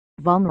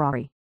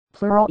Vulnerary,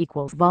 plural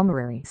equals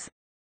vulneraries.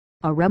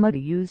 A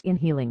remedy used in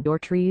healing or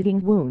treating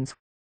wounds.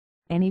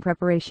 Any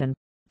preparation,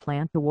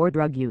 plant or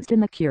drug used in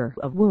the cure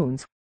of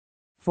wounds.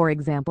 For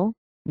example,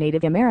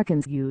 Native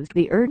Americans used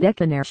the herb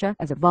echinacea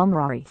as a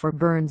vulnerary for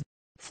burns,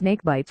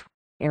 snake bites,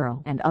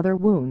 arrow and other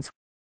wounds.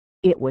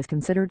 It was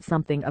considered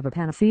something of a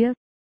panacea.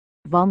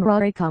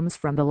 Vulnerary comes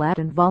from the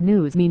Latin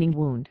vulnus, meaning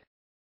wound.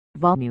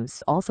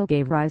 Vulnus also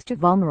gave rise to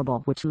vulnerable,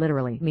 which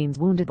literally means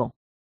woundable.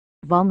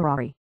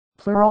 Vulnerary,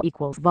 plural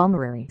equals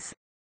vulneraries.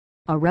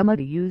 A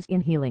remedy used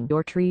in healing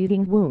or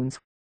treating wounds.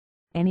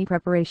 Any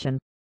preparation,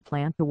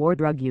 plant or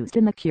drug used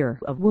in the cure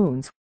of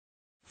wounds.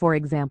 For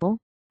example,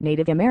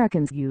 Native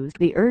Americans used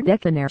the herb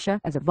echinacea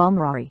as a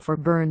vulnerary for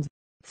burns,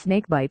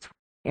 snake bites,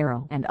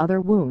 arrow and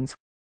other wounds.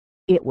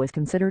 It was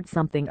considered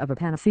something of a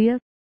panacea.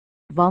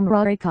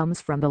 Vulnerary comes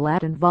from the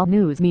Latin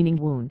vulnus, meaning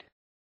wound.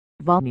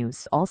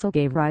 Vulnus also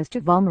gave rise to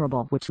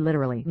vulnerable, which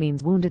literally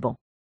means woundable.